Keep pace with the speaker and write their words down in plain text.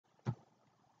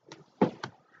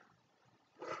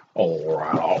All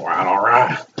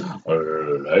right.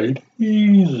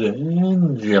 Ladies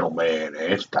and gentlemen,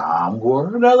 it's time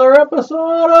for another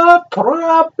episode of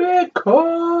Tropico.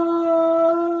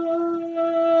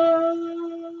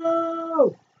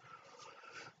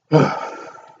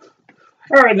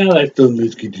 All right, now that's done,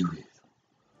 let's get to it.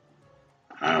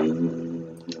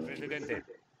 Presidente,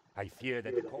 I fear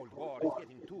that the Cold War is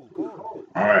getting too cold.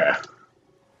 All right,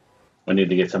 we need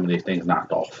to get some of these things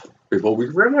knocked off before we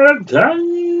run out of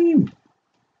time.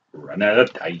 Run out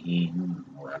of time.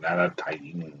 Run out of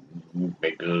time.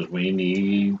 Because we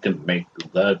need to make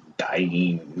the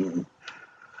time.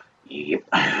 Yep.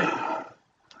 I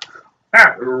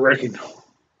reckon.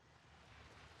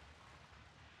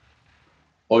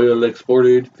 Oil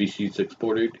exported. Fishies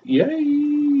exported.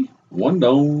 Yay! One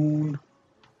down.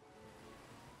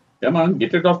 Come on,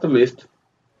 get it off the list.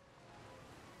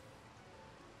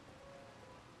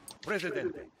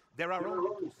 Presidente, there are only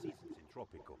two seasons in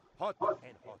Tropico, hot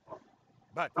and hot.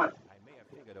 But I may have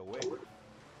figured a way.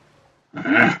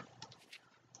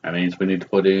 That means we need to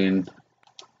put in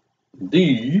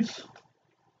these.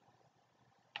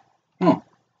 Oh.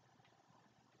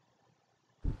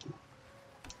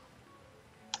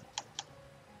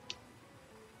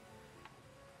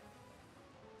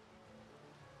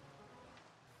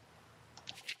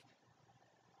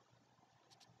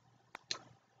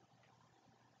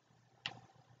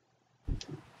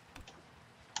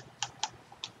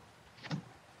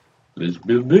 Let's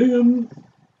build them.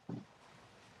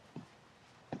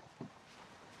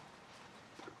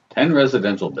 10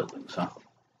 residential buildings, huh?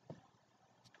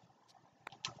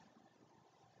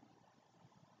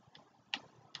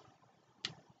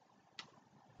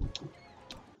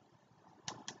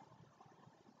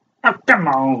 Oh, come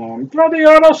on, bloody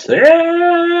auto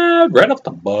save! Right off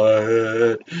the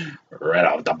butt. Right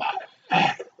off the butt.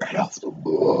 Right off the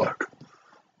butt.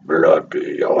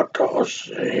 Bloody auto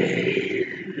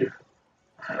save.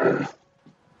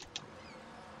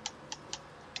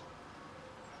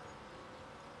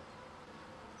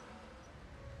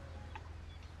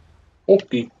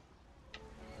 Okay.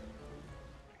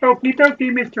 Okie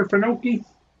dokie, Mr. Finoki.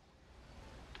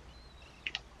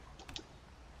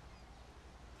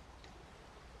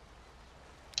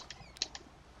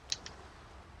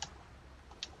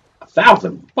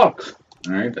 $1,000. All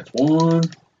right, that's 1,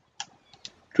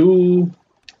 2,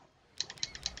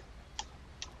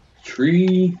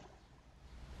 3,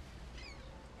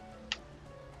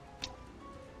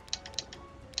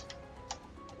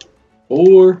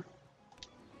 4,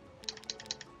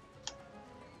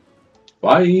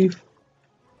 5,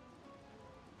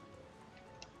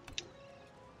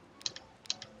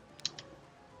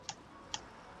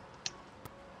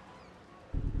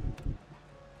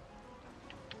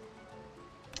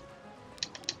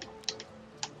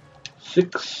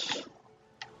 6,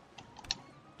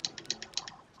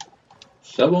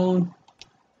 7,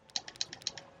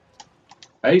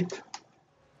 8,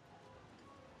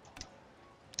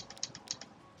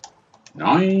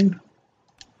 9,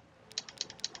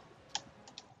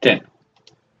 10.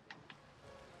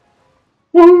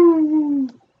 Woo!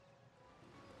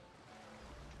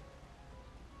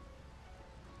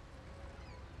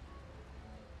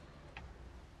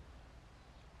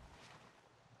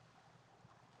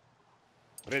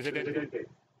 Presidente,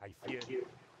 I fear.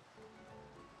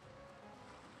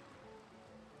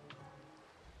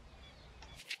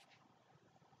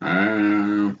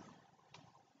 Um,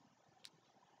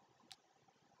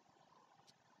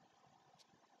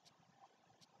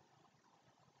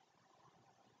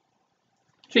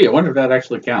 Gee, I wonder if that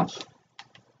actually counts.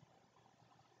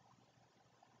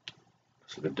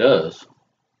 If it does.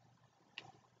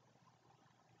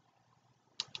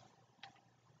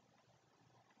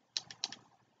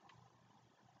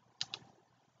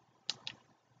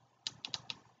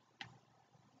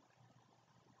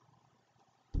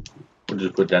 We'll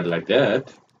just put that like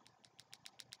that.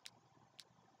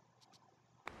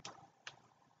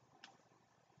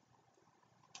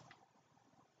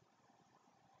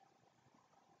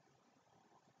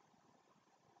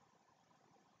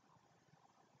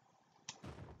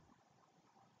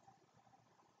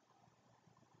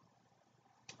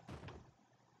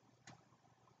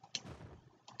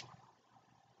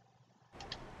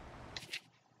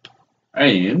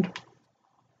 And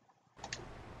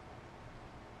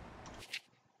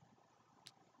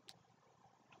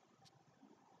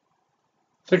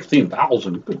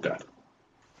 16,000. Good God.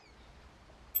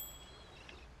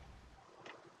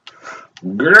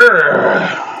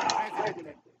 Grrr.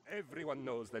 Everyone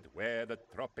knows that where the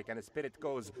Tropican spirit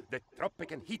goes, the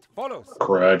Tropican heat follows.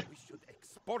 Crud. We should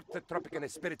export the Tropican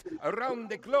spirit around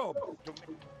the globe to...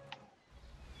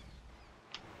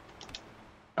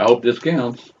 I hope this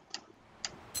counts.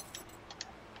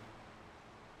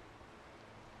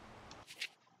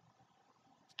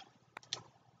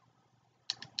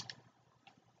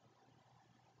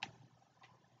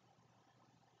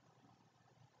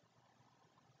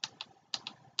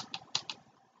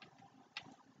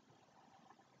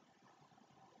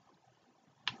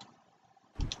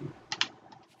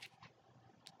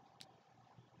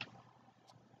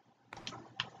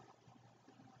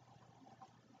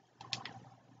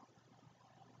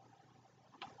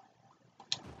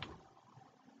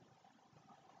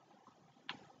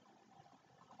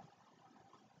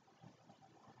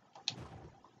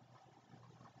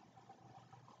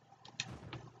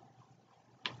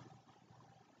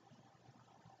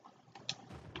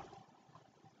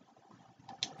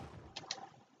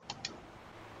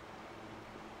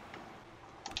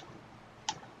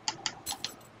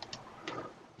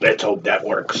 Let's hope that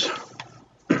works.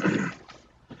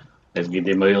 Let's get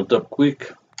them healed up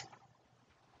quick.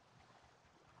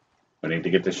 I need to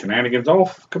get the shenanigans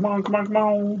off. Come on, come on, come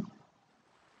on.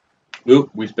 Oop,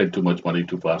 we spent too much money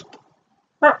too fast.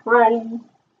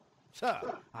 Sir,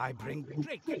 I bring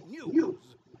breaking news.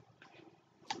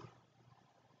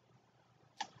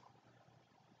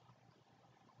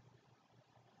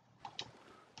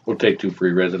 We'll take 2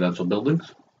 free residential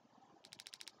buildings.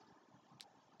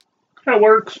 That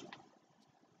works.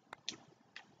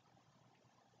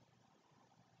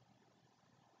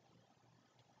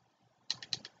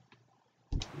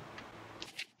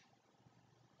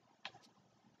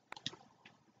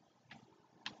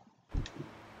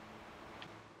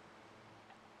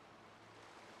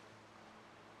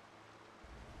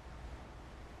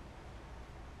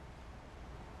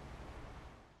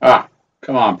 Ah,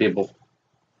 come on, people.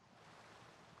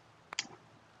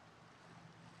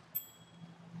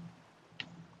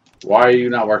 Why are you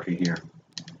not working here?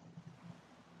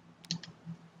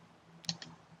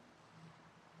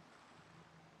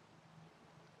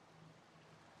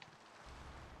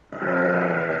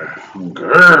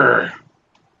 Grr.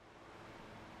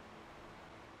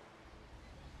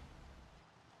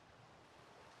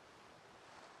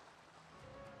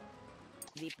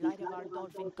 The plight of our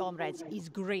dolphin comrades is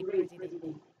great,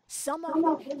 Presidente. Some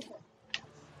of them...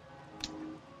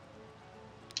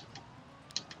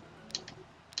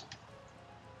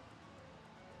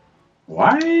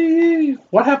 Why?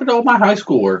 What happened to all my high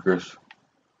school workers?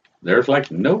 There's like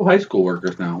no high school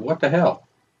workers now. What the hell?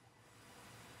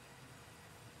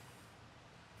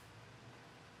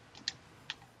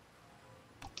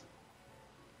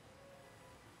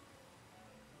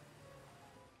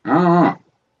 I don't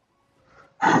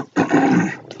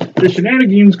know. The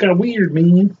shenanigans got weird,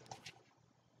 man.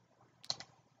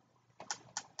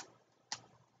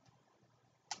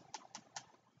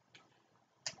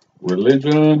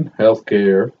 Religion,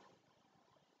 healthcare.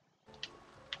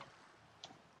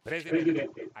 President,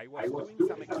 I was doing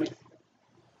some exercise.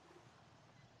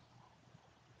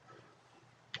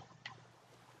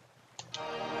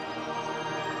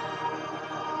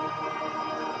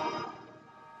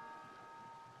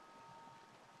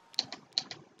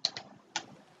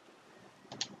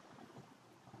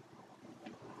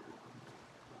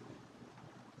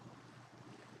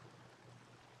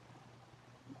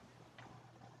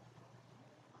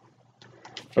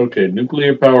 Okay,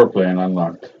 nuclear power plant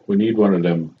unlocked. We need one of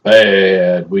them.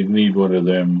 Bad. We need one of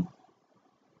them.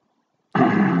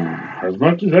 As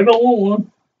much as I don't want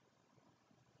one.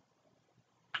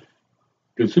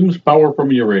 Consumes power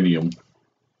from uranium.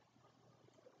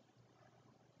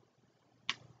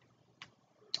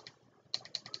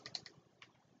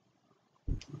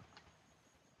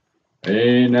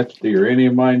 And that's the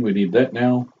uranium mine. We need that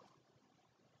now.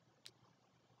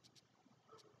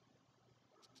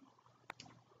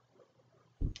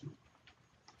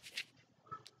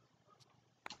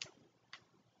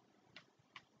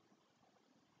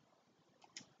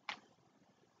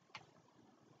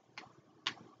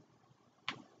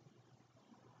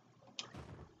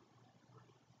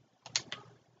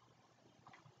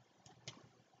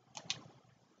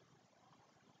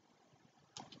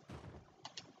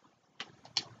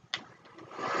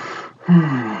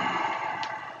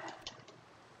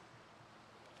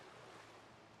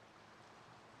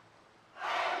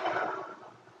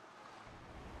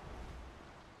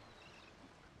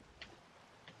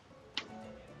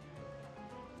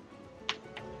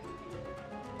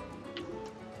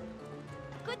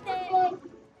 Good day!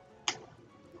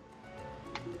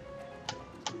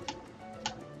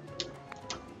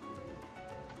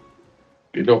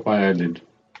 Get off my island.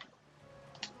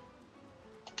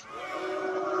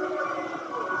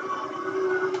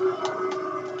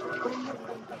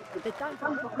 The time for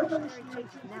revolutionary change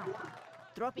is now.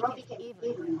 Tropico is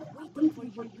everywhere,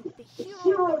 waiting for you, the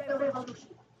hero of the revolution.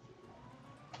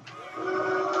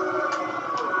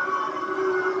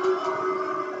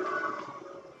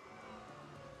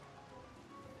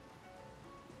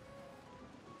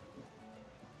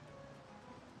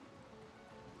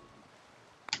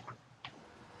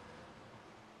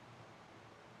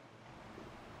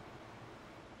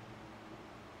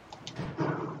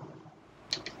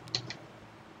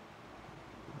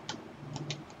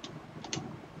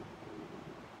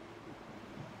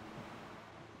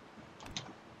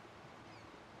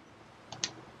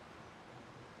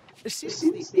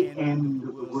 Since the end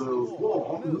of the World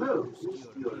War, most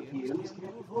Europeans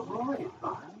tend to avoid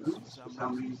violence for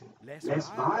some reason. Less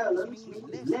violence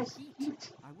means less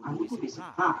heat. I wouldn't be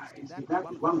surprised if that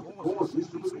was one of the causes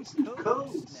for the recent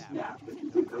cold snap, if you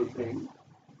think those things.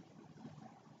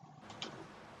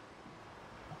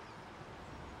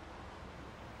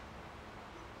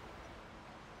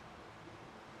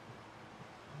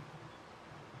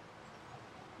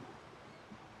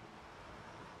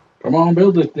 Come on,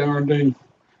 build this darn thing.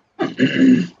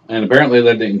 And apparently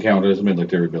that didn't count as a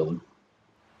military building.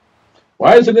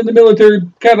 Why is it in the military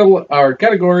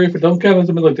category if it don't count as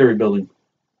a military building?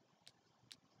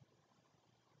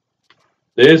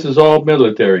 This is all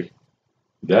military.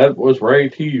 That was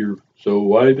right here. So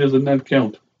why doesn't that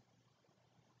count?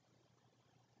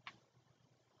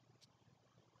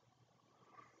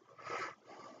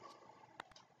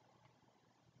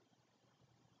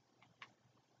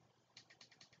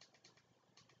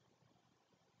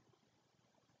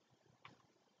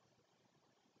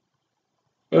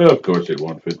 Well, of course it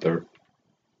won't fit there.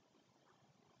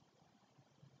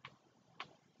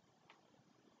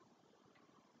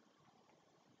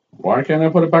 Why can't I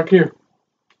put it back here?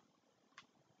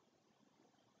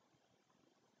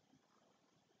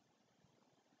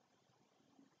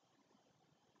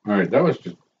 Alright, that was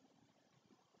just...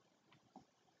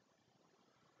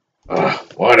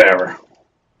 whatever.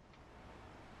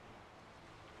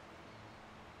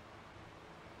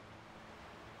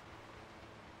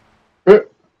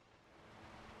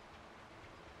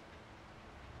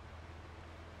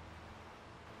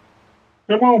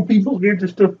 Come on, people, get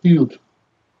this stuff built.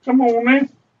 Come on, man.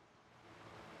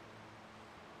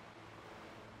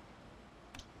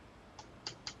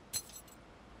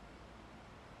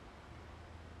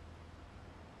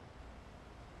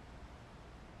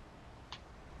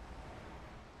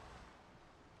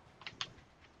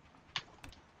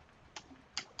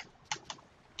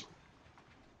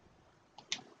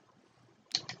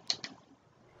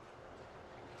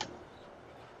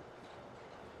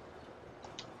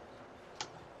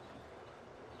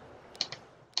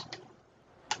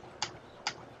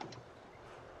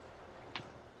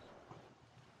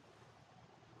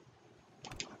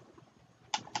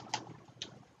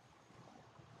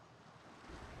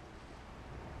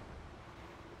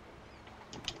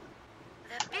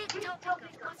 The big topic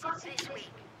of gossip this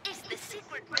week is the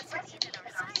secret recipe that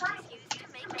our scientists use to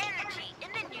make energy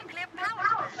in the nuclear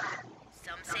power plant.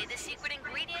 Some say the secret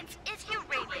ingredient is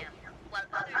uranium, while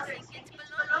others think it's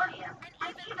polonium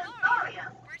and even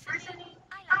thorium. Personally,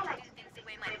 I like to do things the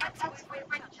way my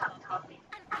ex-boyfriend Chuck taught me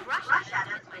and crush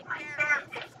atoms with my bare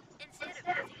fists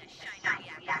instead of using a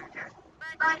shiny reactor.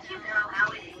 But you know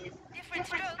how it is. Different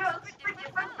strokes for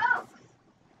different folks.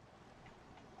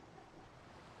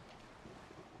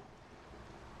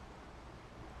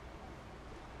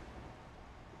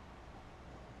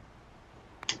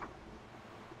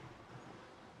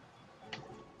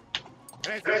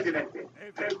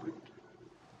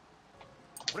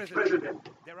 President.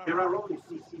 There are only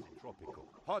seasons in Tropico,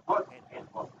 hot and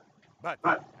hot.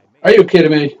 But Are you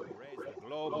kidding me? raise the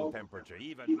global temperature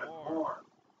even more.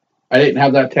 I didn't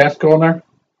have that task going there?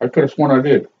 I could have sworn I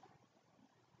did.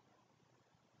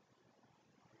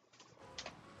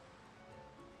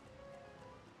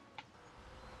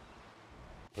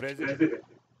 President,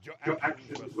 your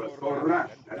actions were so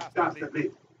rash and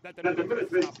dastardly that the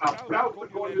militarists are proud to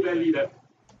call you their leader.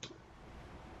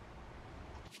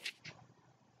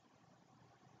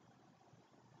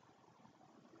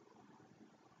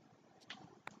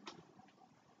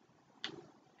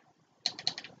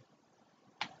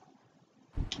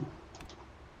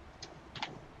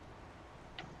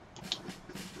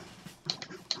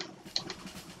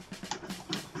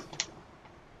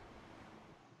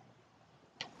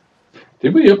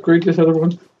 Did we upgrade this other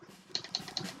one?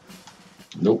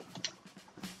 Nope.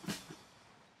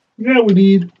 Yeah, we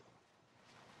did.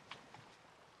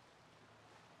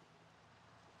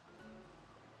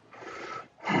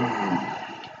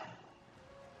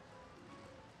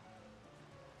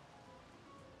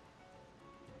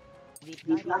 The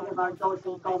plight of our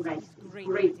dolphin comrades is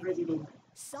great, President.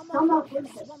 Some of them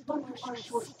have swarmed on our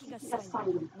shore seeking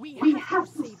asylum. We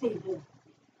have to save them.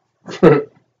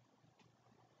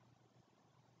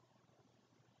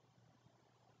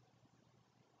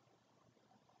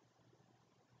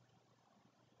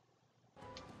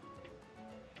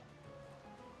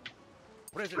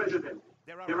 President,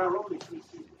 there are only three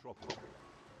in Tropico.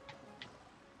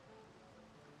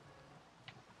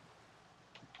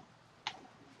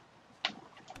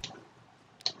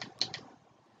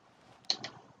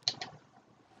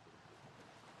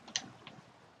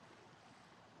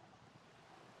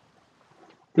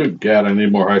 Good God, I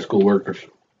need more high school workers.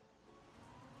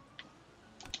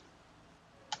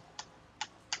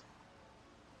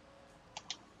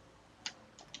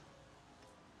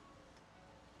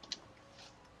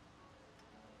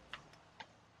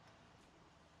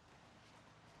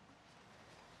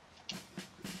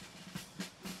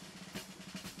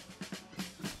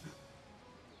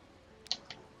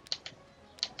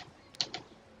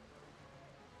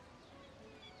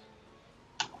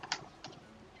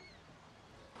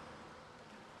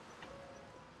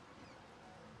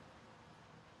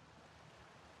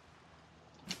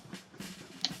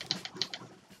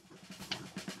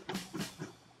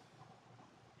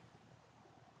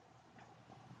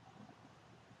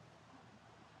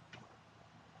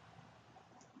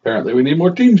 Apparently, we need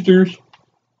more Teamsters.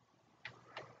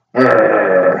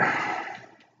 Arrgh.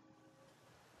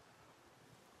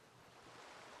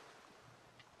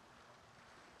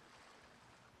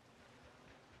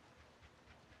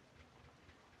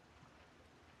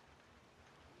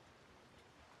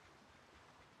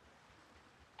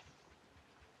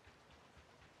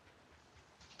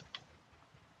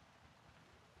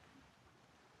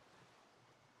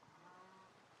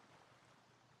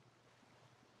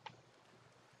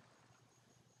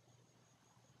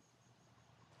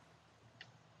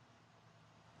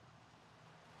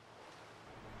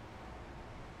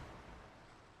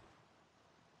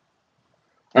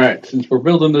 All right, since we're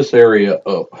building this area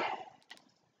up,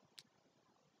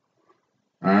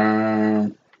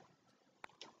 um,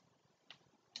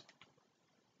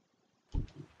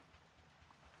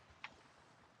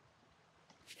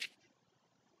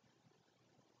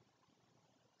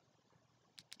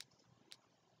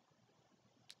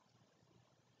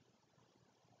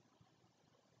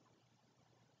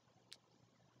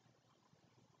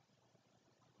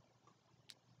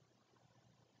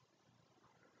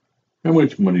 how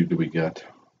much money do we got?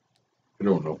 I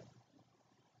don't know.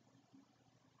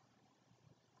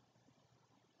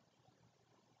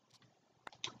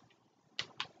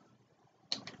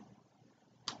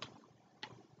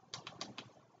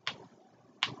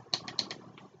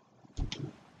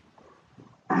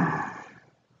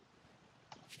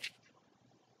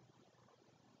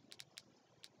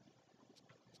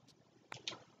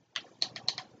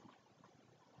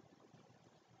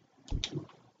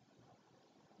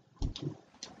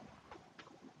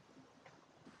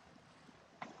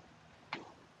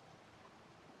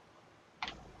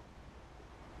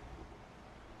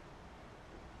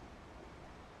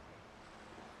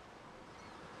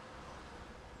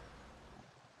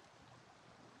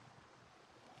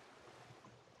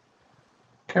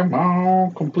 Come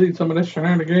on, complete some of this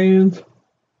shenanigans.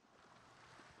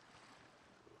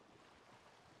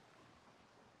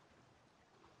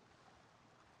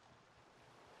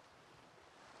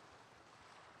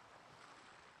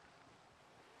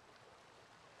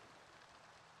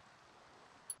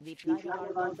 The plight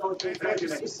of our dolphin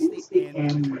President, since the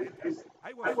end,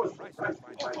 I was surprised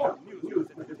to find out news,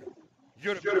 President.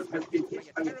 Europe has been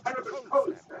hit by a terrible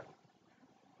cold snap.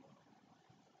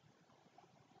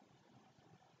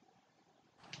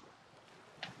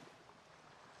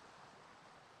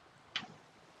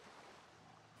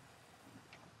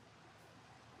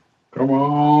 Come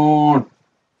on.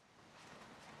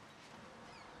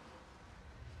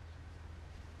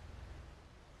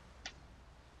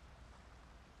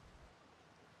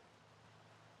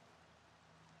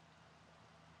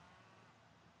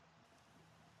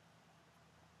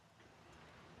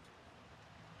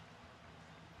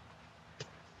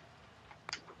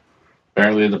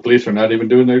 Apparently, the police are not even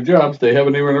doing their jobs. They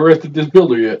haven't even arrested this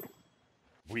builder yet.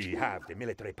 We have the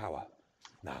military power.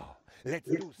 Now, let's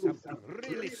do something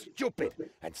really stupid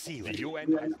and see what the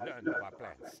UN has learned of our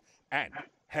plans. And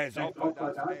has offered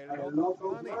us a lot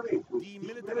of money to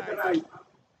demilitarize.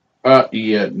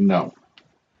 Yeah, no.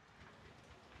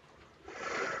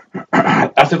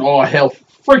 That's an all hell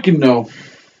freaking no.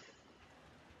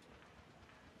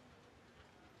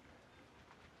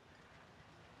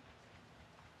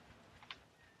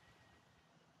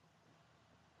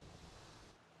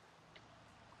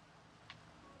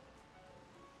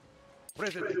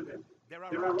 President, there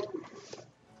are only...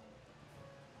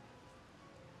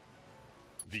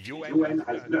 The UN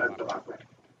has learned of our threat.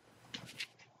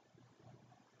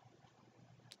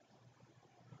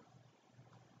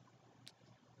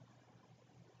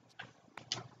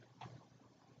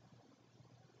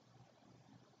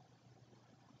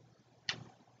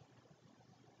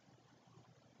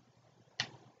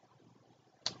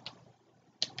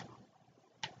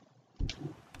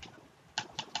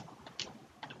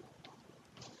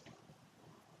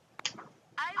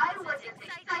 I was as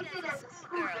excited as a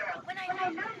schoolgirl when I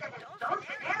learned that a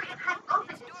dolphin area had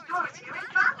opened its doors here in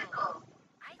Tropico.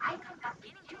 I think I'm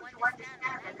beginning to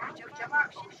understand the language of our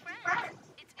ocean friends.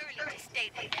 It's early to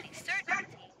state with any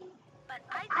certainty, but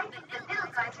I think the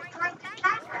little guys are trying to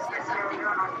thank us for something.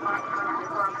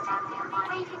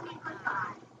 Waving me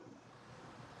goodbye.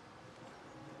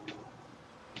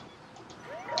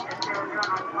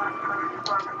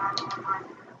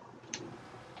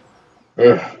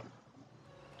 Ugh.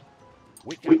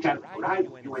 We can bribe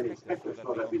UN inspectors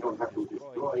so that we don't have to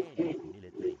destroy any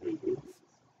military buildings.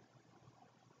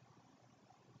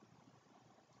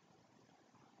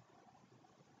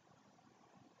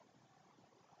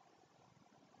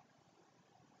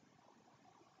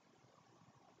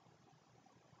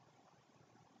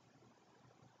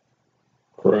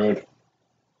 Crud.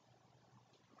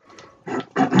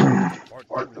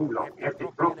 For too long, every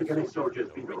Tropican soldier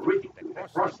has been ridiculed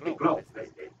across the globe.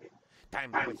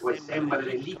 Time to assemble an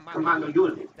elite commando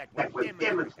unit that will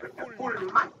demonstrate the full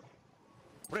might.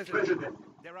 President,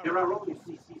 there are only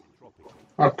seas in Tropico.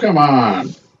 Oh, come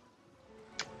on.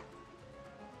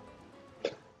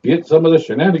 Get some of the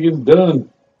shenanigans done.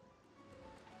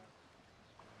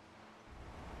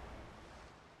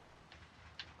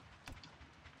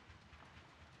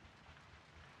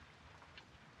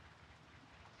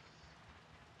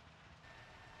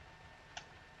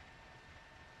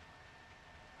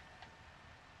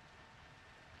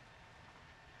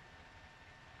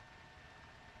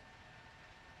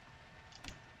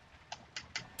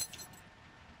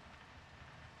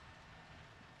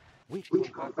 We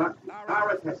conduct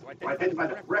thorough tests to identify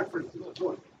the references to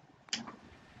source.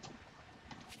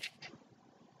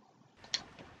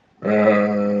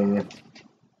 Uh,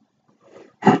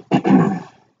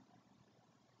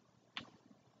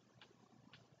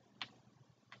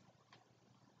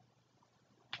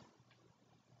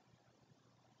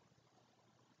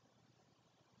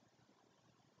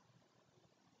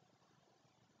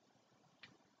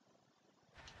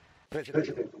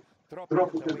 President,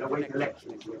 Tropico's await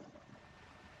elections here.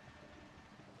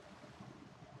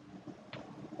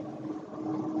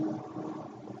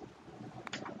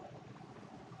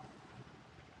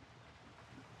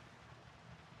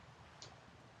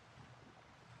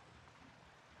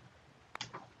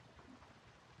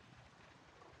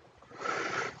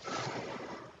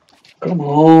 come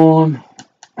on.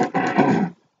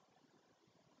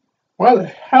 Why the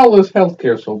hell is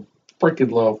healthcare so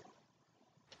freaking low?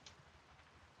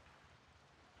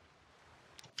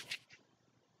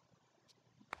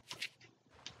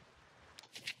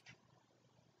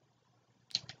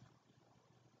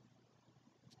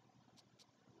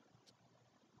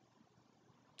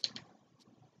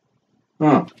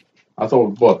 Huh. I thought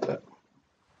we bought that.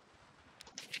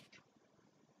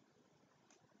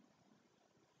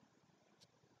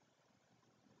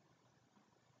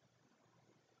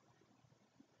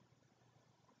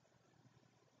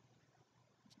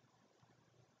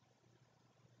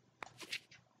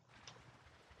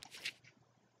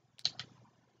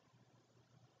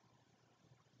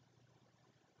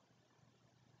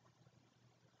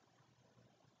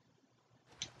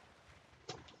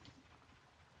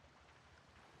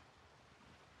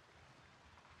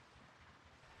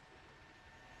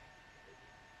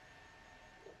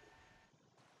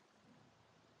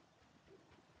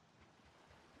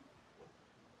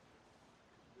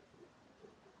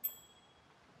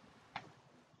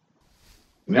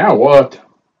 Now what?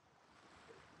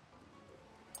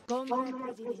 Comrade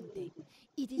Presidente,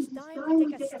 it is time we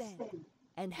take a stand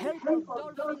and help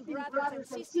our dolphin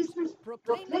brothers and sisters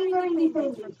proclaim their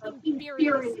independence from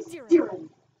imperialist tyranny.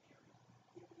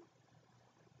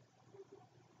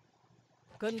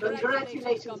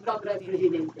 Congratulations, Comrade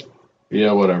Presidente.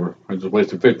 Yeah, whatever. I just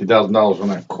wasted $50,000 on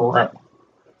that crap.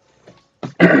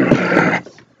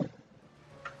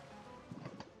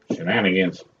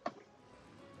 Shenanigans.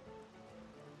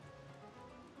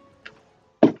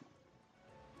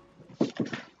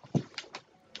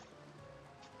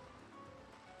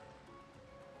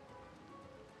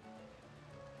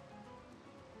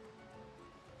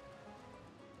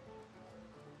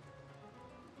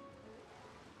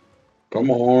 Come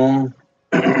on.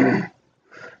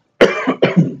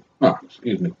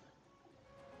 Excuse me.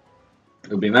 It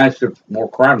would be nice if more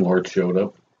crime lords showed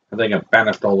up. I think I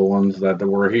banished all the ones that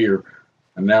were here,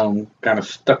 and now I'm kind of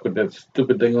stuck with that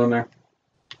stupid thing on there.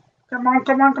 Come on,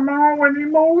 come on, come on, we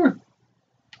need more.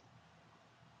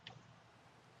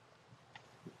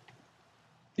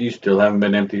 You still haven't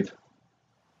been emptied.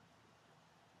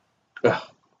 Ugh.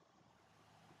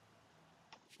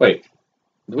 Wait,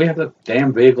 do we have the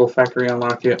damn vehicle factory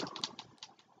unlocked yet?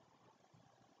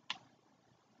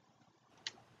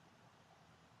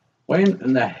 When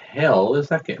in the hell is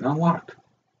that getting unlocked?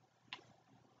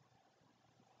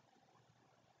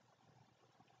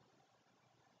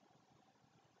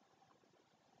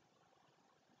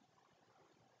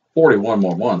 $41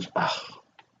 more months. Ugh.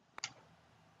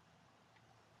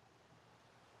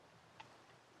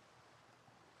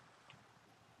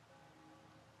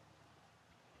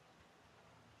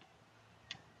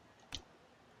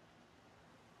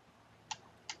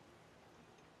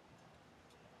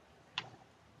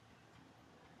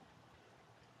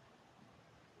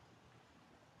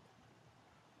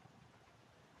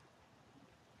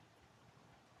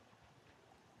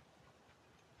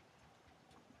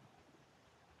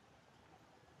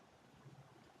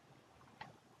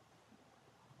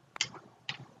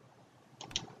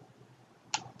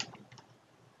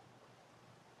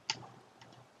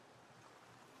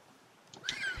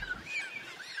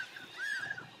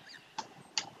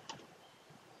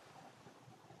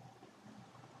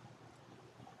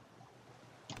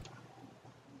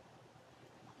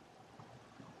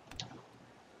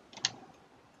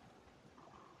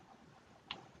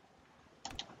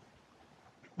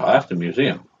 Oh, that's the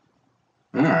museum.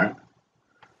 All right.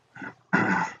 The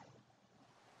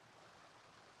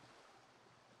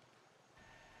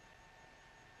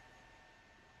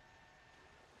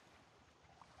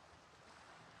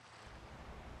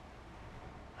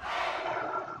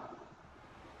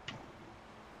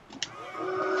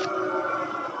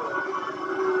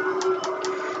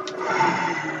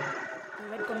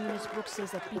Red Communist book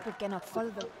says that people cannot follow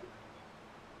them.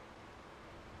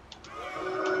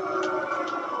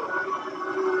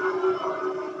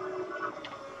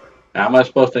 How am I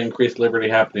supposed to increase liberty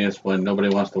happiness when nobody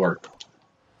wants to work?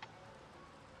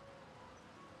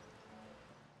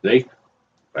 See?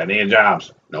 Plenty of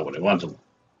jobs. Nobody wants them.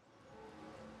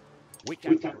 We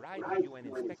can provide you an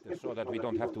inspector so that we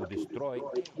don't have to destroy.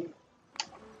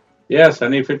 Yes, I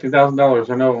need $50,000.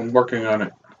 I know I'm working on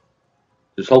it.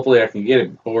 Just hopefully I can get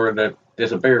it before that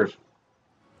disappears.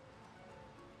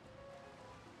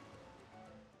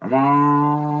 Come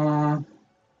on.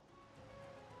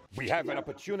 We have an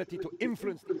opportunity to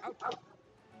influence the outcome.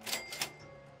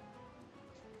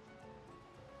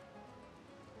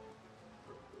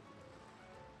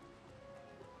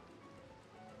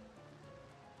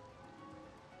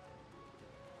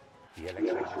 The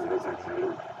election is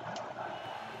actually.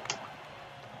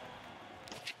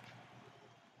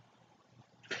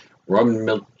 Rum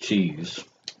milk cheese.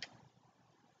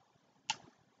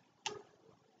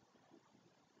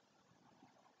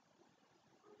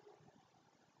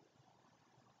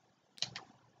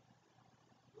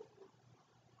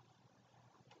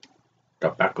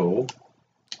 Tobacco.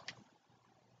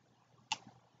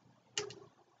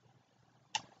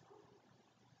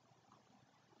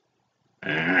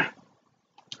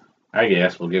 I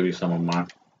guess we'll give you some of mine.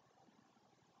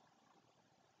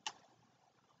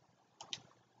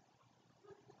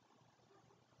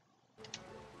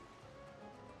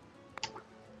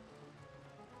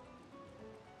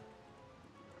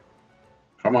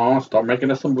 Come on, start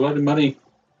making us some bloody money.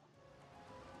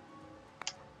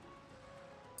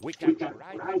 We can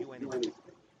provide you an inspector.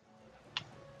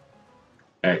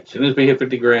 Alright, as soon as we hit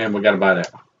 50 grand, we gotta buy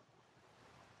that.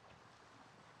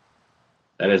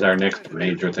 That is our next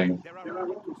major thing.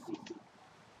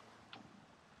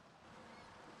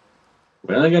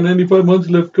 We only got 95 months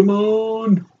left, come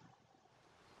on!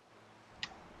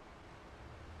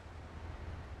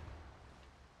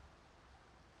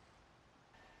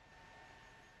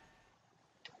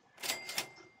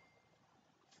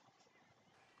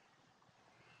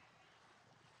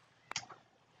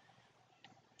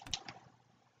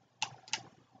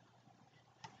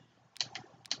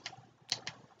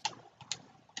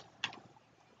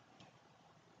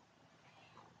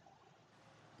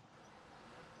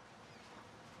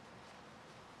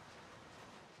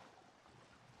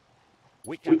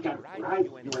 We can provide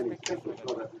you an inspector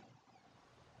so that.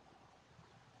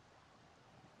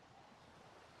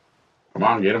 Come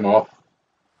on, get him off.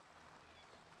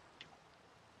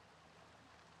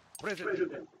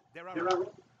 President, there are.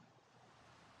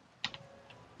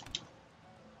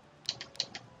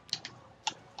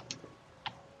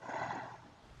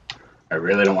 I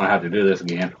really don't want to have to do this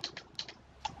again.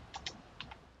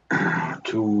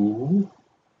 2,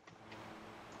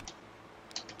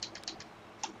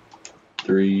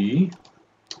 3,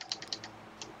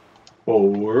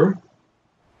 4,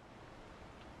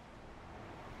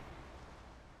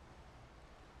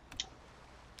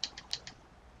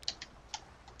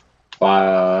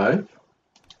 5,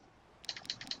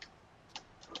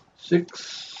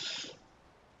 6,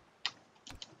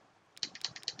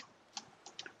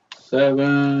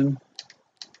 7,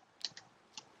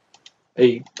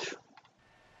 8,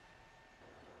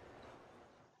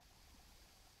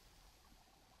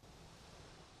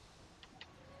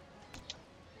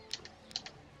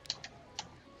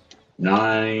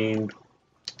 9,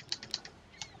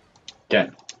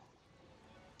 10.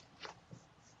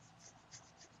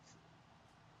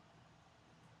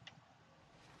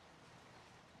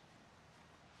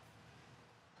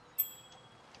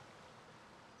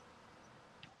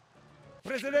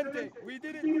 Presidente, we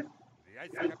did it! The ice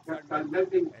caps are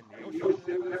melting, and the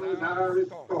ocean levels are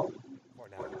restored. For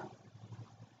now.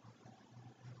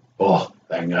 Oh,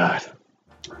 thank God.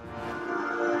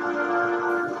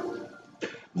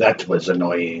 That was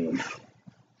annoying.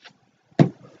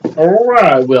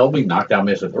 Alright, well, we knocked out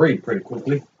mission 3 pretty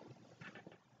quickly.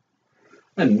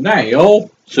 And now, as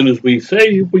soon as we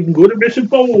save, we can go to mission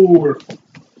 4.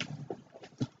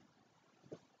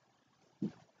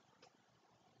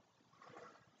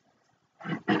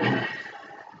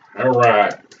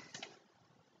 Alright.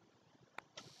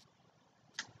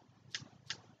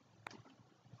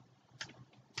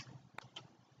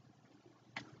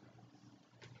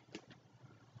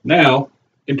 Now,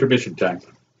 intermission time.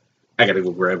 I gotta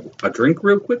go grab a drink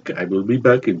real quick. I will be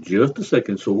back in just a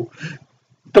second, so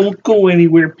don't go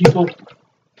anywhere, people.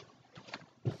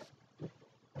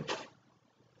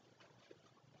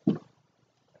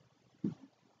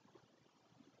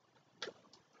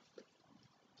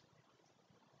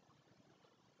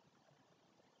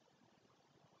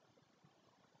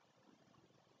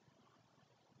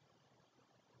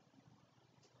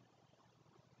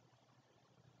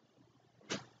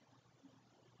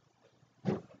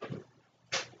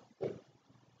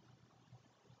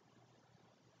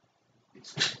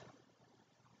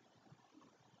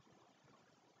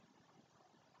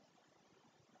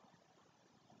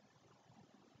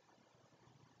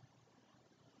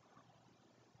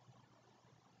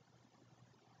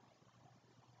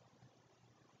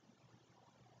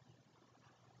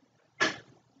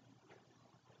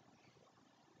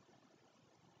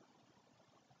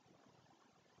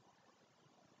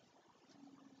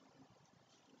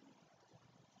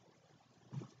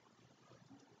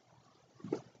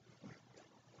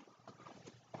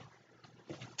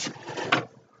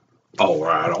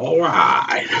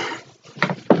 Alright.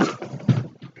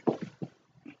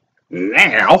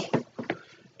 Now,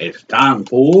 it's time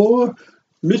for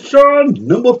mission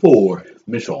number 4.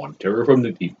 Mission Terror from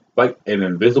the Deep. Fight an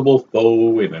invisible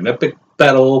foe in an epic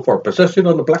battle for possession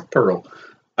of the Black Pearl.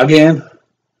 Again,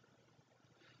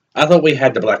 I thought we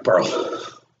had the Black Pearl.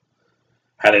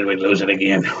 How did we lose it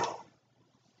again?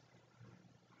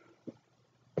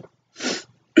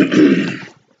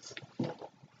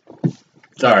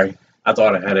 Sorry, I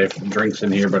thought I had drinks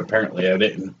in here, but apparently I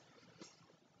didn't.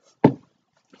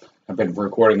 I've been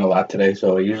recording a lot today,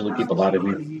 so I usually keep a lot in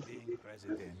here.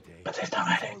 But this time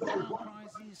I didn't.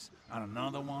 And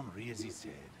another one rears its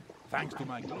head. Thanks to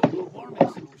my global warming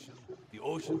solution, the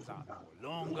oceans are no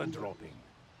longer dropping.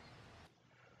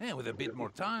 And with a bit more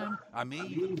time, I may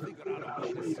even figure out a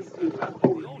way to see that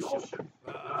hole in the ocean.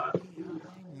 We have a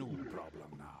new problem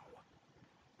now.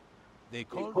 They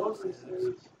call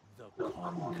themselves the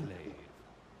Conclave.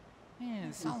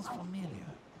 Yeah, sounds familiar.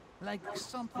 Like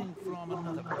something from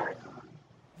another book.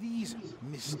 These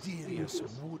mysterious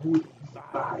would-be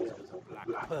buyers of the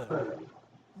Black Pearl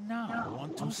now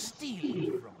want to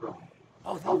steal it from me.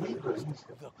 Oh, they used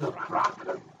the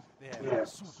Kraken, their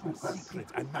super-secret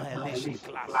annihilation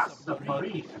class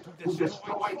submarine, to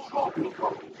destroy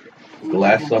Tropico.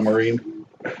 Glass submarine.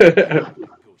 Negotiate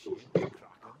with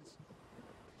Krakens.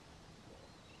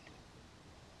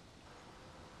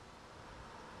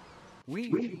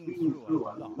 We've been through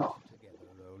a lot together,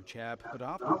 old chap, but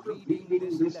after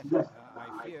reading this letter,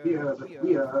 I fear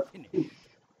we are finished.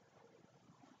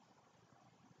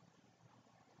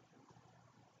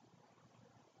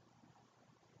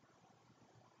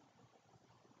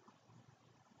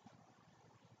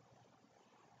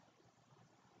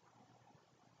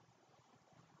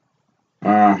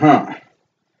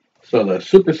 So the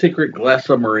super secret glass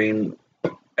submarine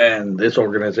and this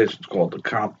organization is called the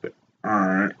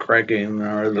Kraken,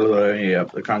 or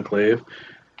the Conclave.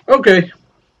 Okay.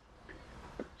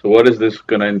 So what is this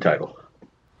going to entitle?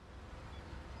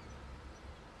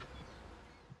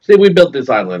 See, we built this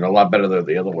island a lot better than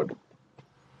the other one.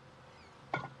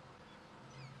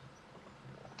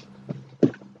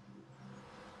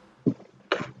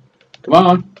 Come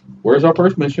on. Where's our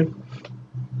first mission?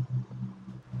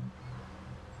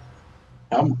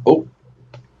 Oh.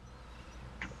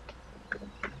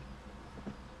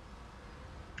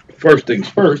 First things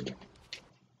first.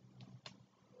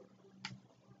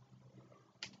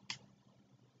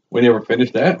 We never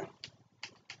finished that.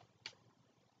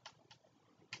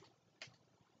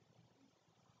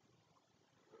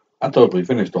 I thought we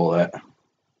finished all that.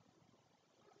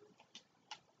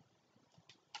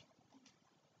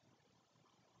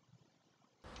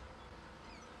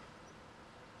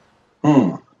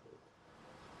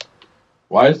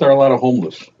 Why is there a lot of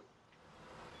homeless?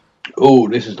 Oh,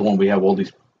 this is the one we have all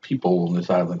these people on this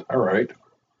island. All right.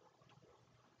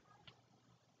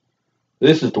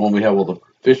 This is the one we have all the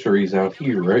fisheries out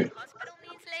here, right? Hospital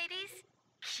means, ladies?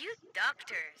 Cute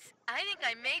doctors. I think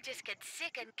I may just get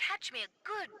sick and catch me a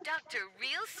good doctor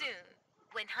real soon.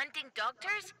 When hunting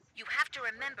doctors, you have to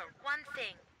remember one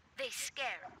thing. They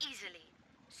scare easily.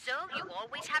 So you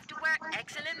always have to wear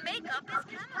excellent makeup as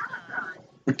camouflage.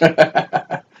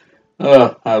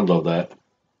 I love that.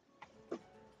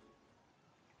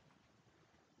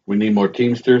 We need more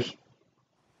Teamsters.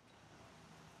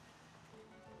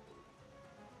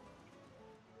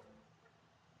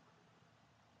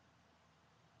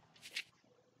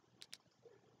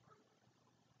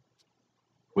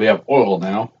 We have oil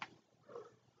now.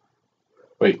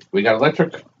 Wait, we got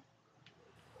electric?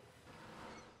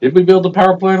 Did we build a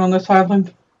power plant on this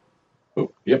island?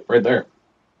 Oh, yep, right there.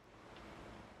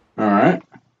 All right.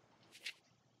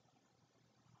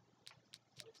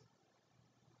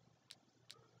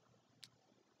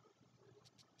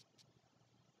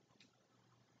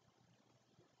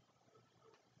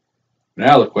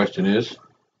 Now the question is,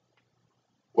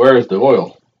 where is the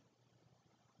oil?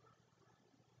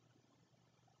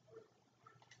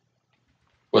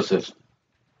 What's this?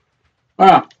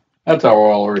 Ah, that's our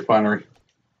oil refinery.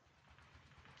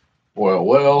 Oil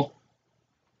well.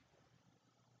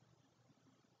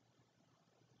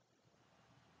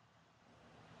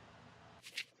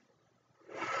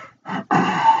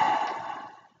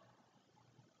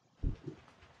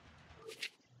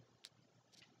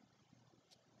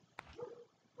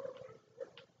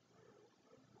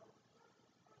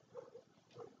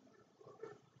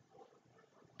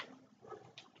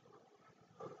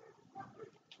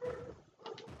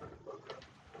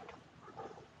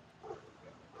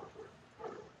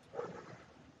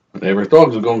 Neighbor's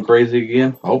dogs are going crazy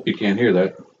again. I hope you can't hear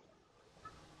that.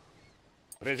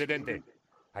 Presidente,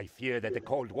 I fear that the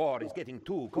Cold War is getting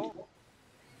too cold.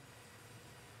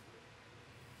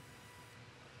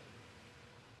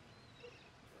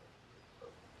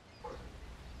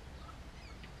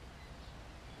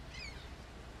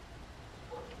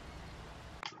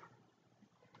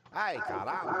 Ay,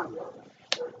 caramba.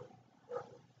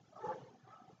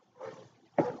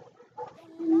 I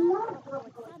love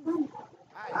Tropico at sunset.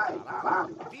 Ay,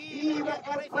 caramba. Viva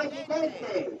el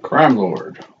presidente! Crime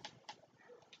Lord.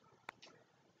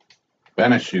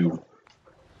 Banish you.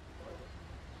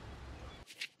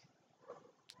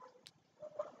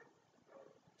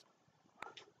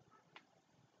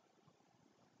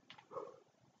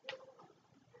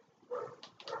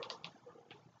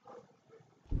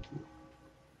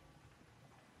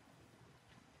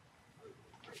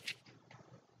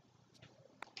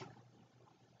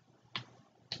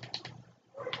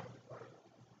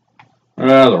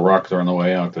 Ah, the rocks are on the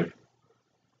way out there.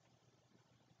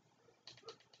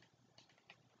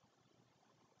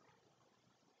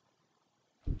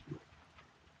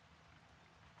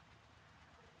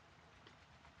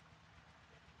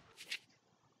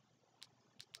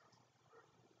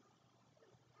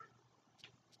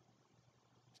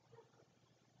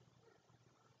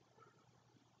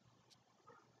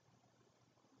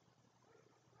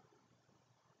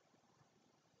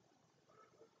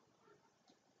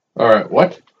 All right,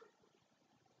 what?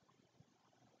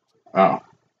 Oh.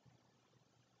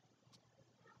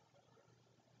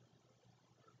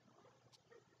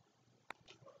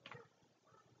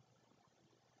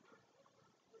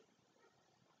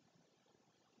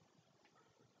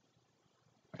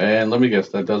 And let me guess,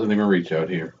 that doesn't even reach out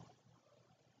here.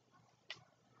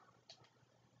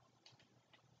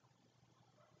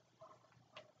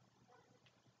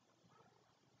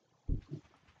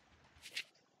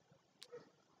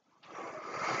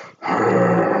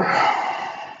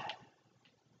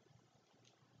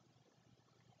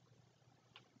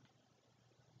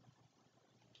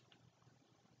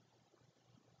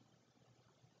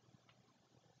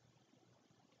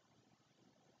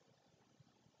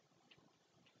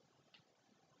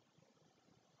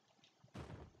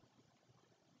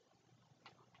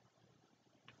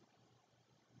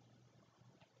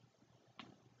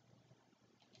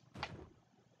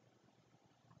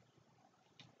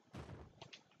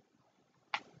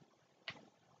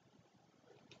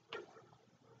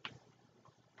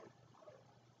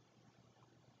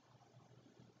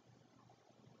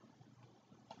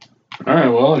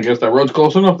 Alright, well, I guess that road's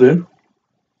close enough then.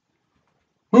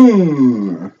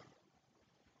 Hmm.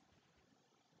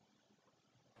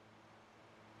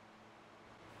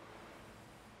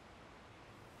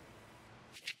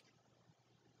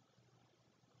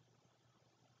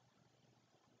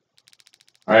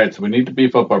 Alright, so we need to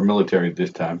beef up our military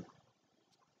this time.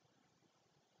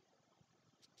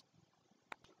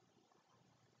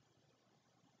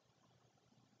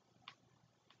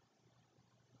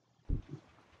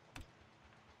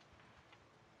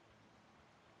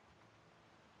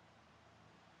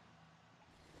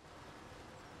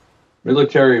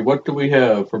 Military, what do we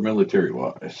have for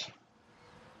military-wise?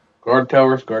 Guard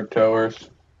towers, guard towers.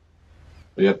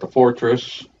 We got the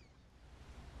fortress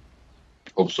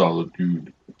of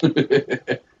solitude.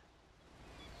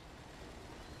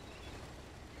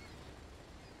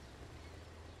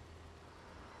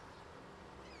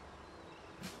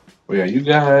 We got you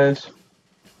guys.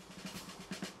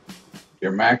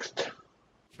 You're maxed.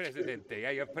 Presidente,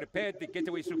 I have prepared the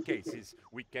getaway suitcases.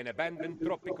 We can abandon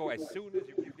Tropico as soon as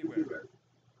you give the word.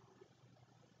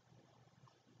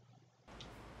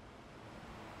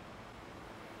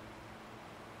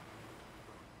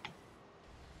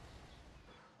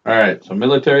 Alright, so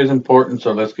military is important,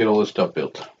 so let's get all this stuff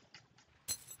built.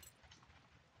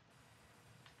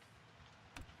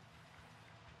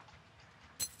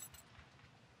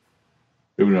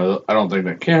 Even though I don't think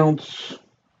that counts.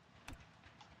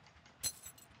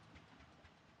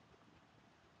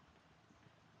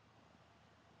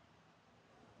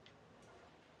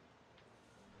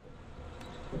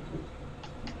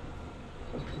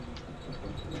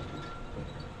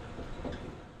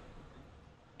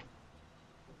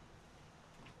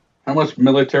 How much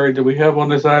military do we have on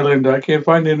this island? I can't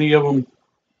find any of them.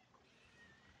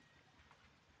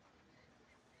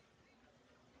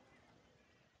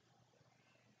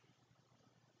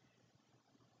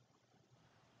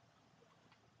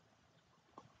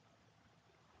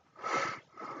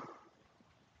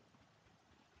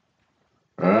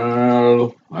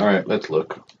 Alright, let's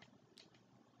look.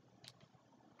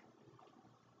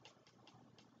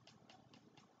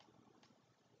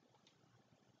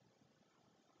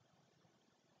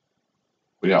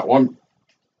 We got one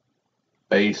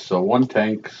base, so one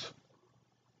tanks,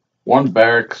 one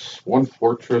barracks, one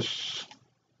fortress,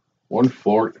 one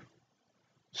fort,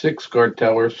 6 guard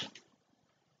towers.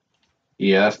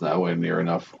 Yeah, that's not way near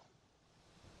enough.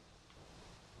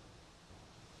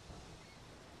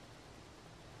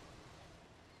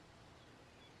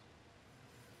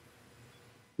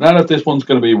 Not if this one's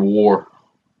going to be war.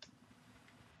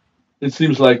 It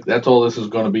seems like that's all this is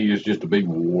going to be is just a big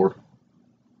war.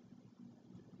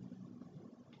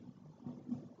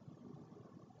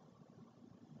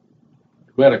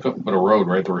 We had a couple bit of road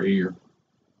right through here.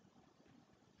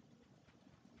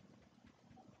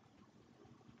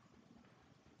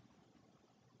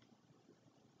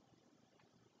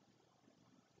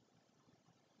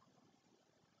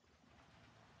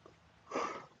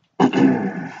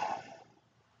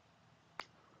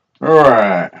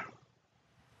 Alright.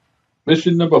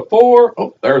 Mission number 4.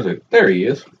 Oh, there's it. There he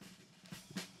is. So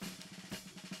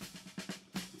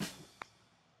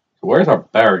where's our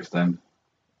barracks then?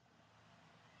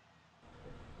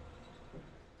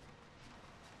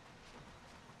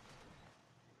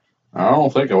 I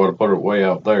don't think I would have put it way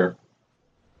out there.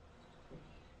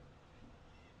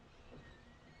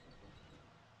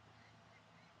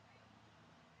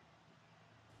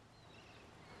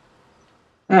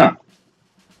 Yeah.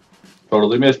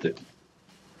 Totally missed it.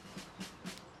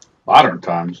 Modern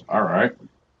times. Alright.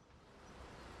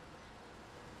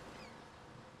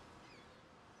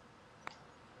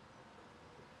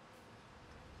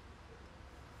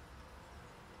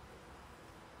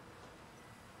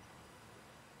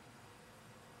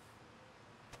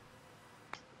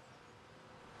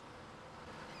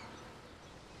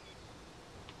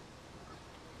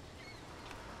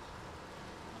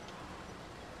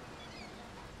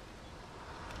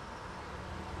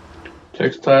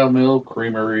 Textile mill,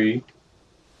 creamery,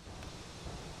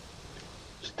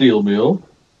 steel mill.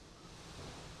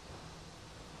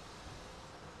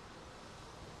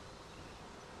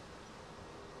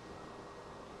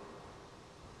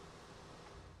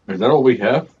 Is that all we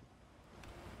have?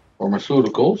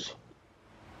 Pharmaceuticals.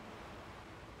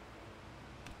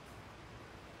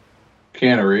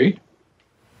 Cannery.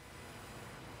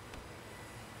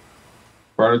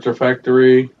 Furniture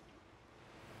factory.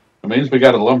 That means we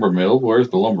got a lumber mill. Where's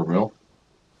the lumber mill?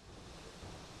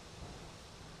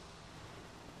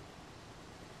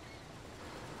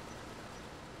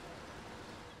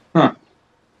 Huh.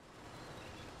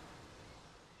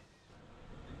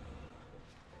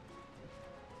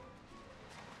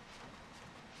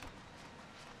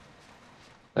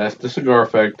 Past the cigar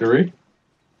factory.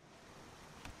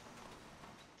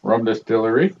 Rum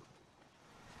distillery.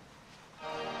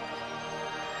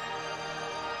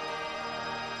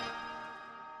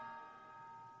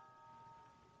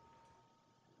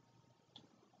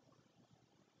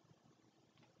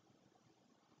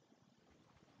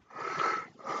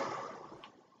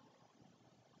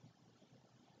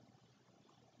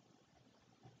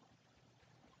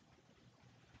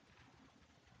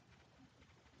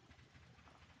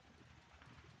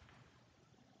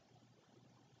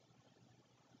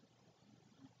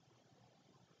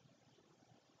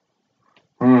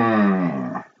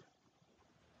 Hmm.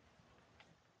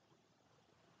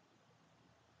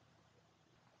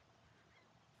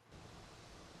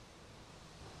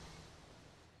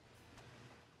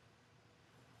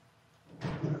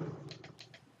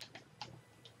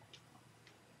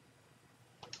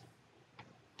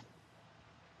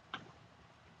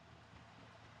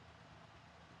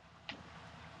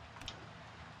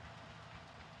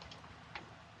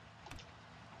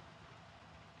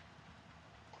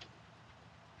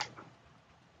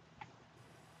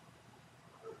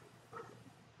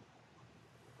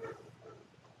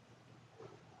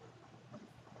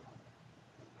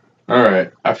 All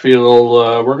right. I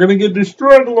feel we're gonna get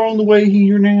destroyed along the way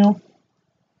here now.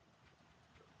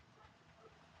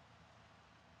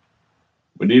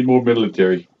 We need more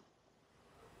military.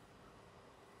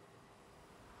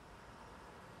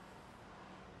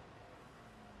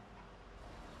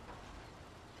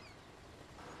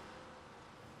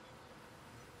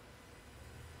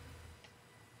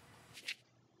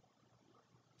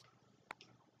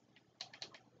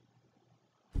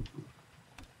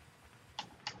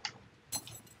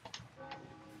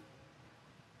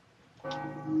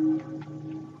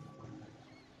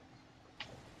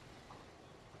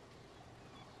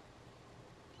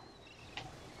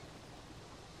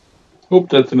 Hope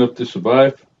that's enough to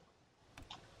survive.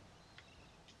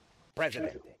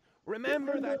 Presidente,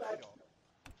 remember that show?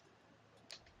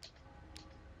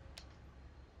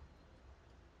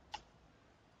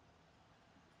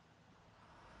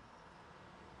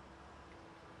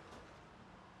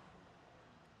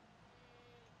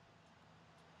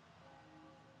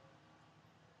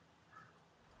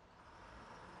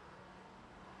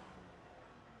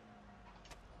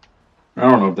 I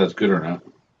don't know if that's good or not.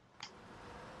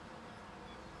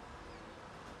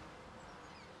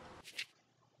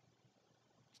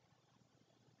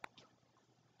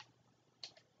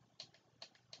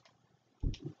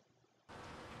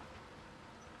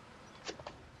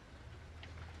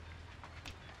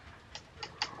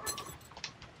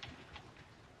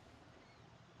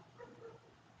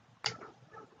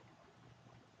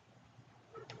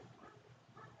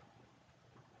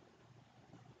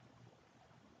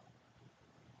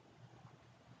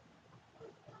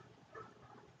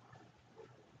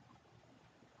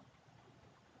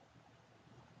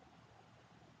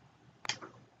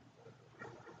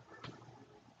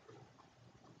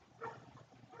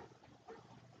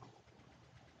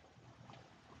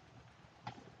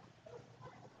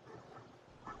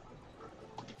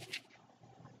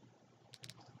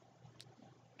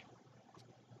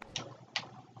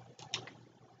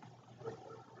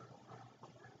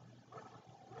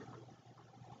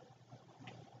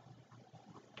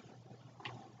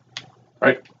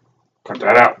 Right. Cut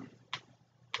that out.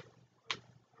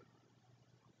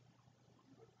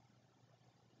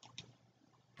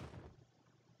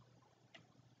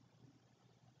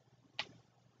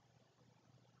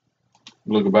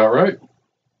 Look about right.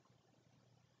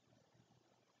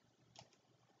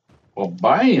 Well,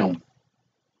 bam.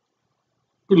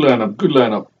 Good lineup. Good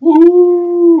lineup.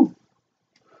 Woo!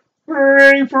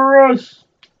 Ready for us.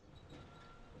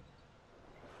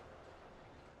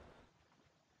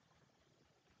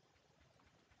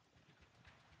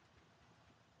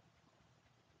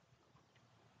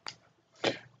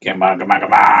 Come on, come on,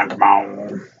 come on, come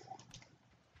on.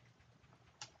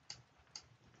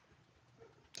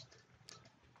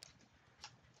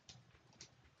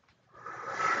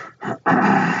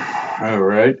 All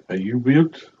right. Are you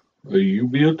built? Are you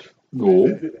built? No.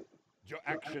 President, your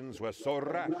actions were so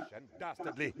rash and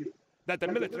dastardly that the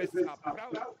militarists are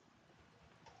proud.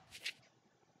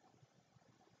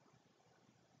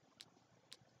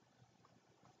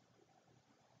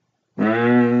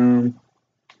 Um,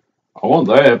 I want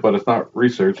that, but it's not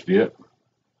researched yet.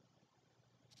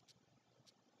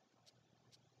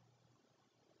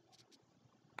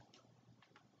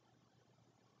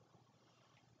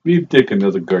 We take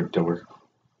another guard tower.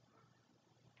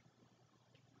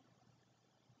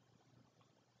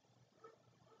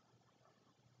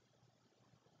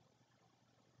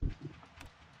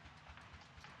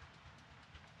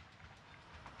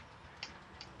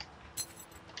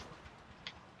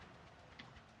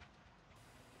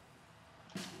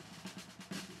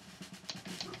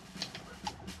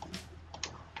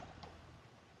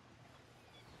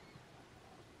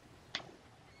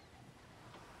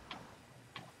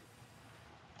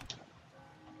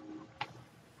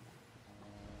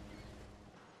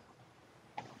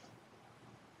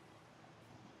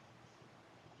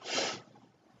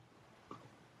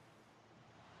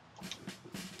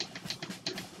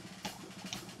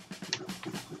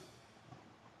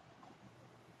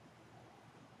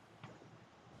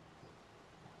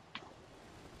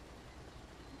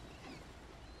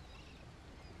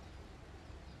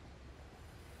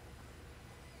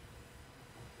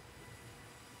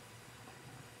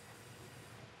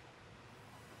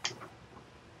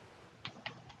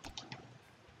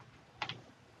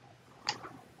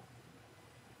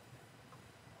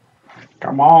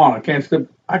 Come on,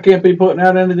 I can't be putting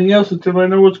out anything else until I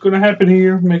know what's going to happen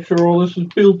here. Make sure all this is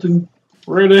built and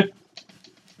ready.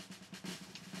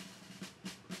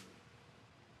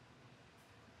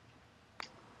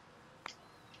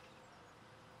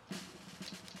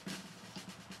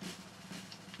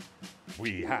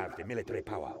 We have the military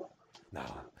power.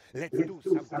 Now, let's do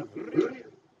something real.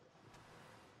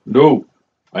 No,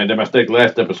 I made a mistake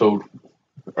last episode,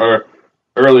 or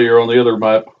earlier on the other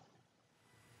map.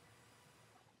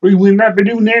 We will not be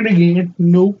doing that again.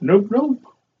 Nope, nope, nope.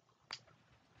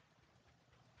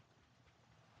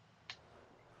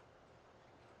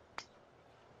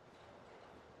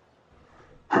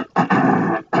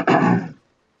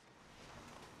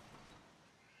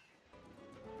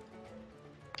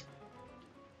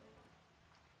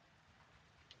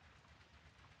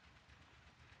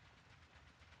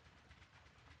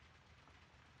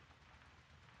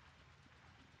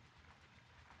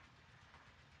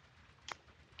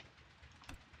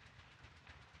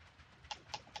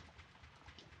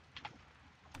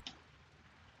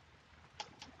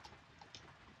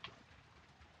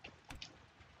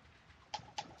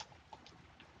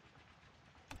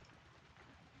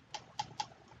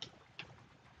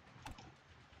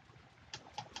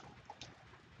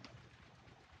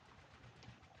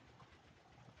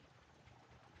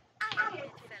 I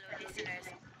admit, fellow listeners,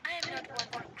 I am not one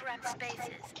for cramped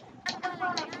spaces. And while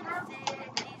I can't say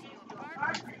that these new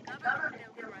apartments the government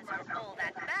built for us are all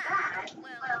that bad,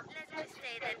 well, let's just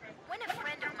say that when a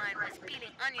friend of mine was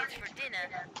peeling onions for dinner,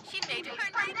 she made her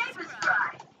neighbors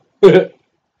cry.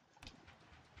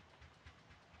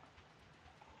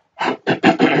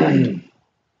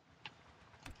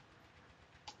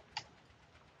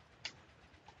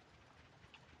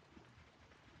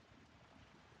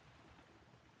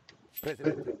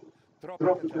 President,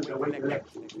 Tropico's awaiting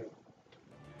elections.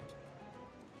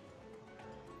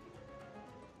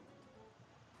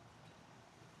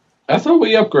 I thought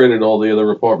we upgraded all the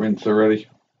other apartments already.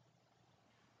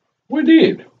 We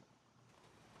did.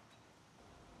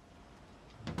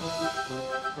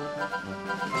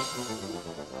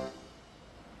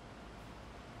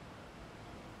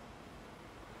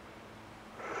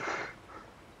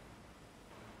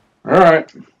 All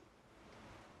right.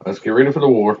 Let's get ready for the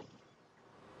war.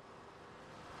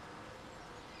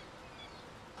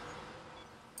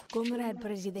 Comrade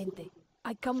Presidente,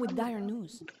 I come with dire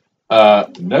news.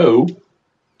 No.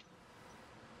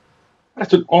 I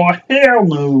said, oh, hell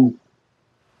no.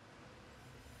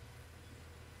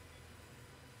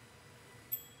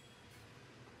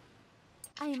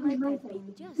 I might have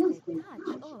been just a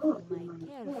touch off in my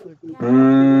careful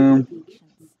Um,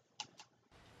 predictions.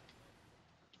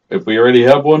 If we already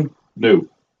have one, no.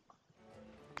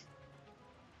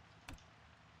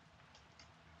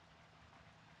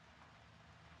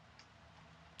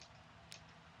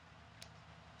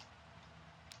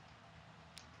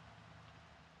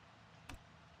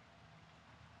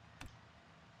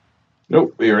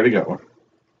 Nope, we already got one.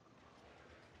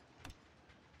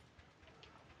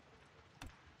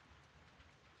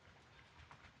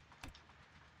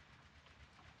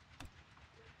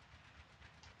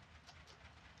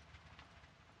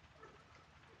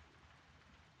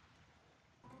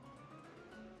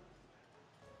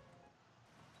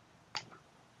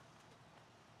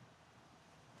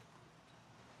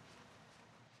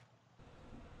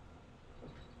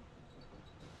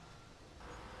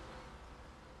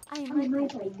 I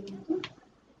might have been.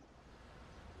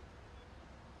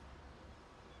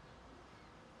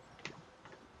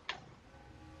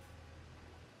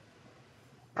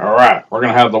 All right, we're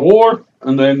going to have the war,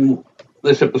 and then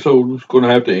this episode is going to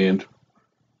have to end.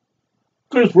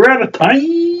 Because we're out of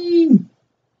time.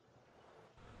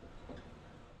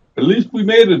 At least we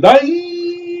made a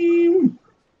dime.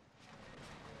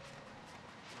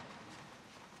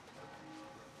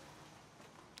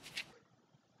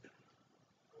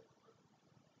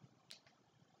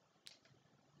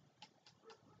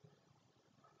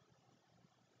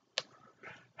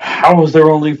 How is there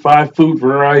only 5 food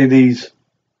varieties?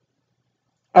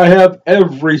 I have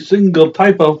every single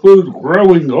type of food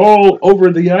growing all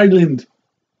over the island.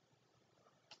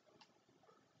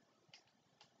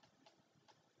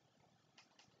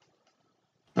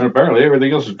 And apparently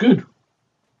everything else is good.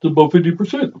 It's above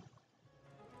 50%.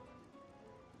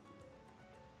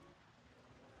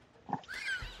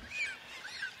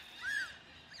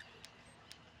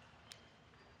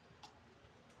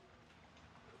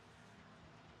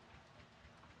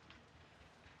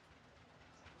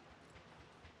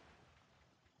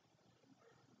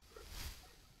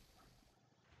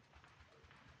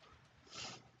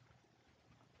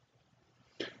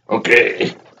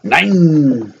 Okay,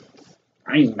 9.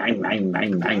 Nine.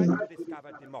 Trying to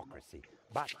discover democracy,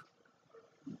 but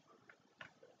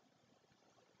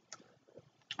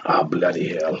Oh, bloody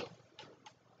hell.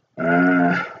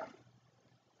 Uh,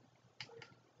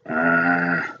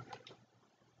 uh,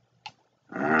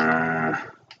 uh.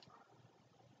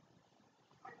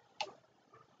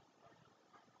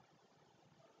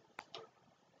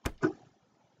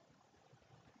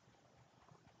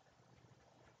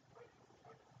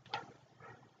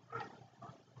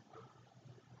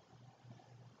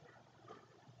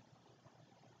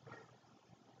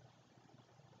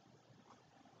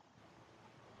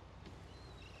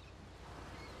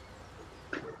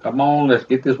 Come on, let's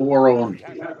get this war on. we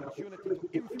have the opportunity to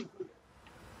influence.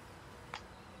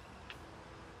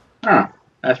 Huh,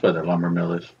 that's where the lumber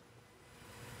mill is.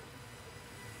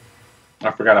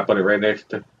 I forgot I put it right next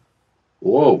to.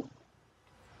 Whoa.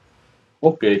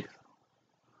 Okay.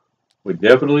 We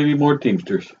definitely need more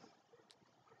Teamsters.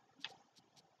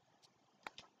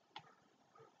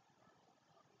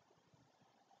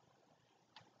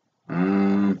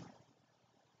 Um,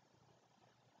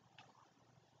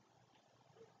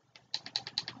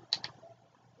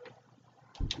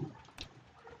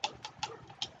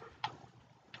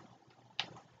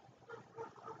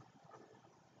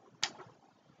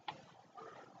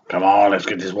 Come on, let's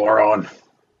get this war on.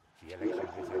 The election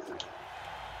results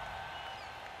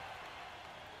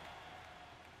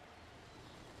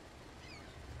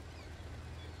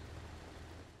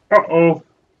are Uh-oh.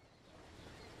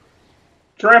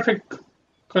 Traffic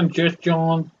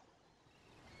congestion.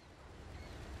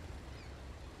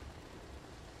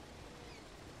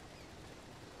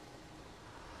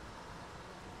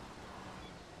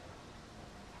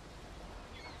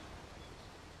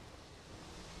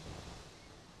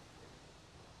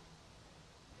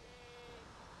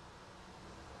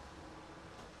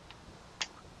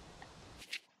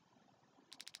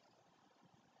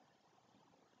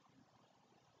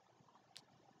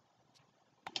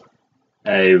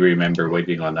 I remember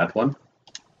waiting on that one.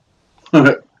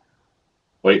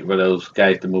 Wait for those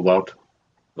guys to move out.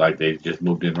 Like they just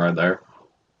moved in right there.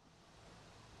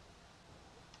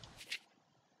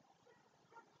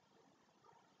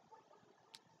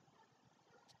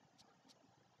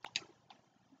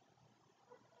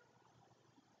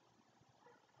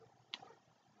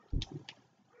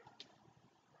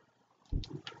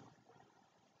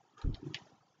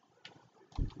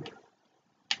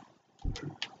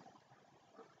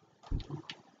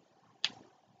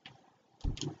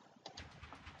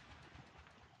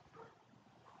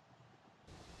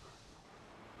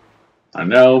 I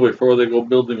know, before they go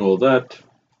building all that.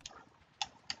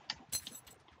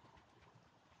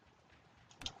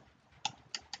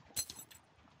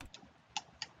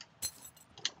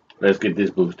 Let's get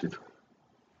this boosted.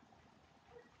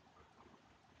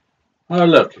 Oh,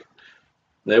 look.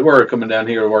 They were coming down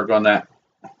here to work on that.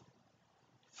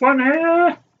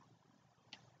 Funny!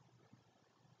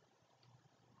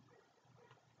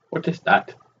 What is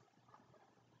that?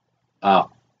 Ah,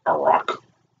 a rock.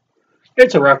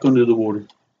 It's a rock under the water.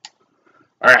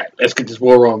 Alright, let's get this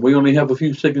war on. We only have a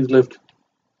few seconds left.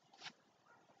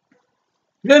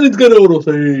 And it's gonna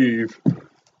autosave.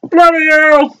 Bloody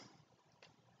hell!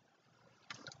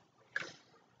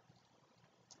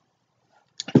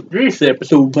 This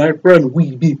episode might run a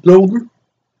wee bit longer.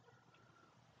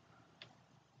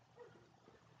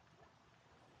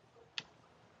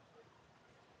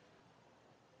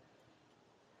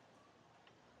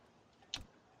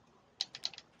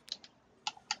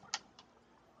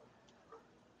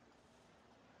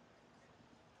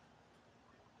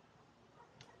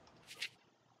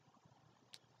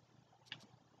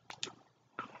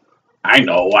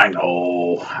 I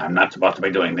know. I'm not supposed to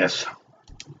be doing this.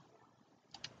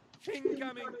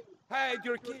 incoming. Hide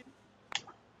your kid.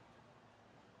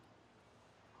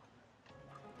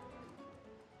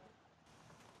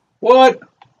 What?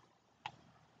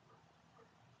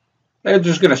 They're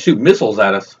just gonna shoot missiles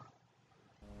at us.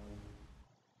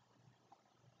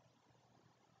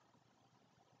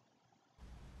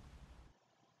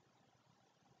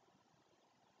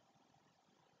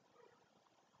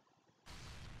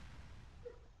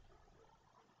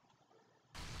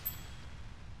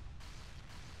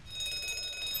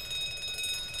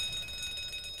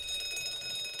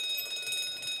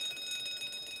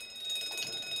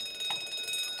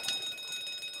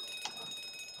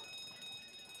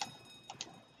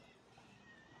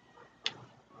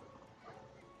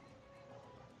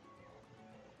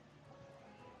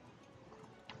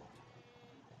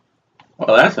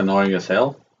 Well, that's annoying as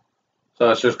hell. So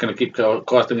it's just gonna keep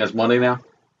costing us money now?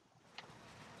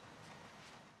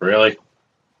 Really?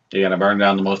 You gotta burn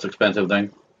down the most expensive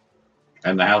thing?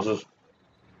 And the houses?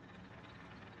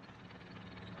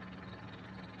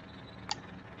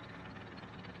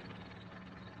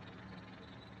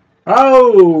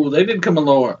 Oh, they did come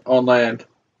on land.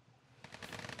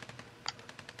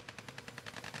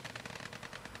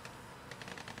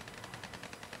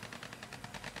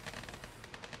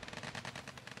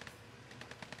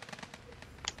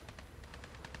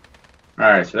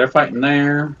 Alright, so they're fighting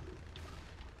there.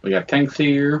 We got tanks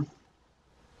here.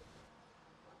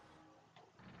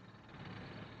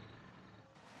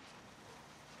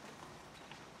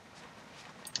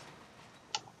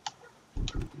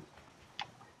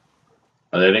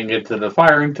 Oh, they didn't get to the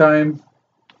firing time.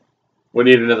 We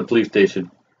need another police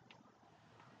station.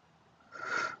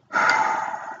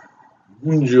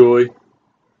 Enjoy.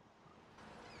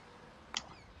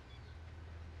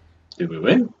 Did we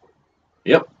win?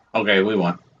 Yep. Okay, we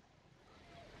won.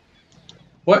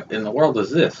 What in the world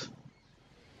is this?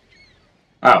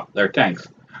 Oh, they're tanks.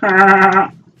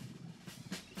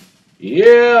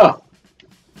 Yeah!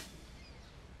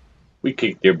 We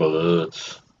kicked their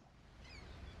butts.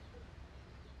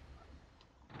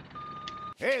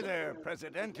 Hey there,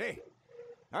 Presidente.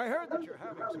 I heard that you're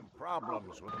having some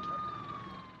problems with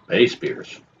Bay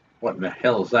spears. What in the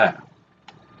hell is that?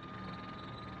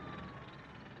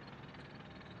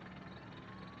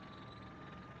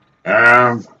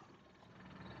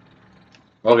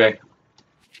 Okay.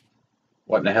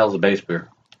 What in the hell is a bay spear?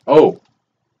 Oh!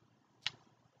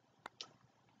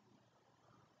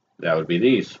 That would be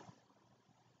these.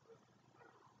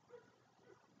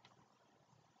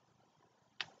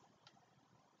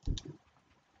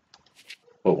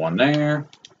 Put one there.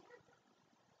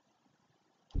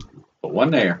 Put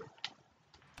one there.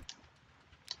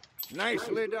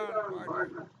 Nicely done,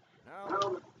 partner.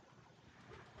 Now,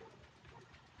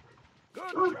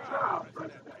 good job,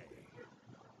 Presidente.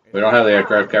 We don't have the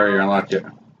aircraft carrier unlocked yet.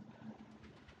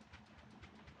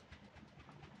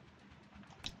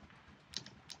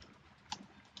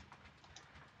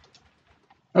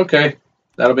 Okay.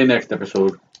 That'll be next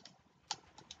episode.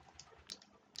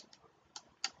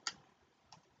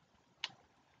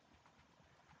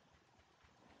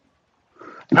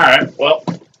 Alright, well,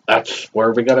 that's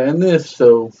where we gotta end this,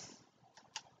 so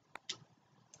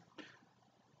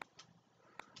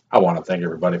I want to thank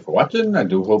everybody for watching. I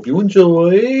do hope you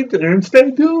enjoyed, and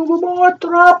stay tuned for more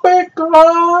Tropico!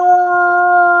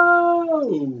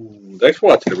 Thanks for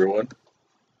watching, everyone.